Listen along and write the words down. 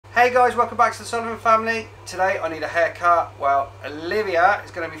Hey guys, welcome back to the Sullivan family. Today I need a haircut. Well, Olivia is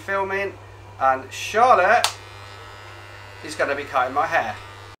going to be filming and Charlotte is going to be cutting my hair.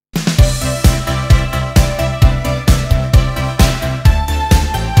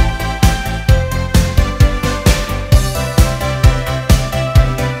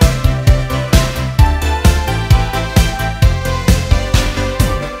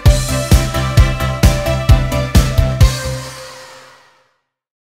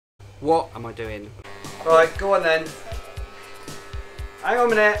 What am I doing? Right, go on then. Hang on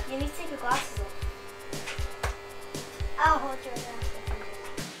a minute. You need to take your glasses off. I'll hold your glasses.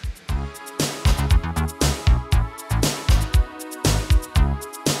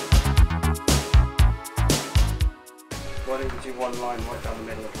 Why don't you do one line right down the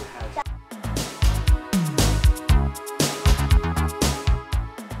middle of my head?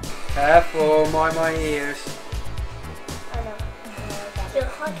 Careful, mind my ears. I know. You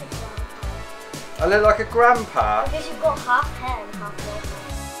look like a grandpa. I look like a grandpa. Because you've got half hair and half no hair.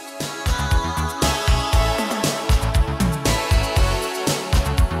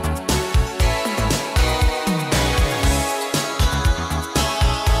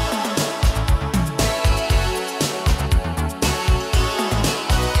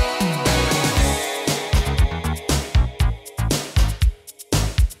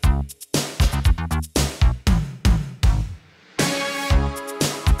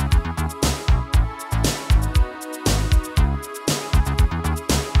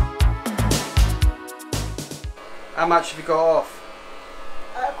 How much have you got off?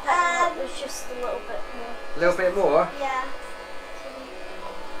 It's just a little bit more. A little bit more? Yeah.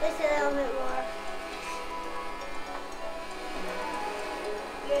 Just a little bit more.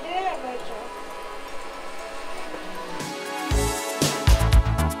 You're doing it, Rachel.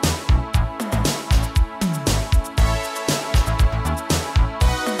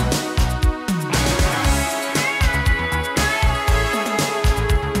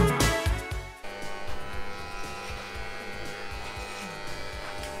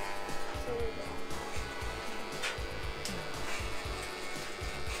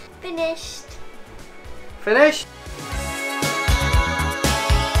 Finished. Finished?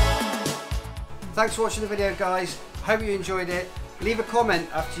 Thanks for watching the video, guys. Hope you enjoyed it. Leave a comment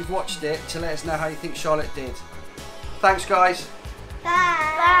after you've watched it to let us know how you think Charlotte did. Thanks, guys. Bye.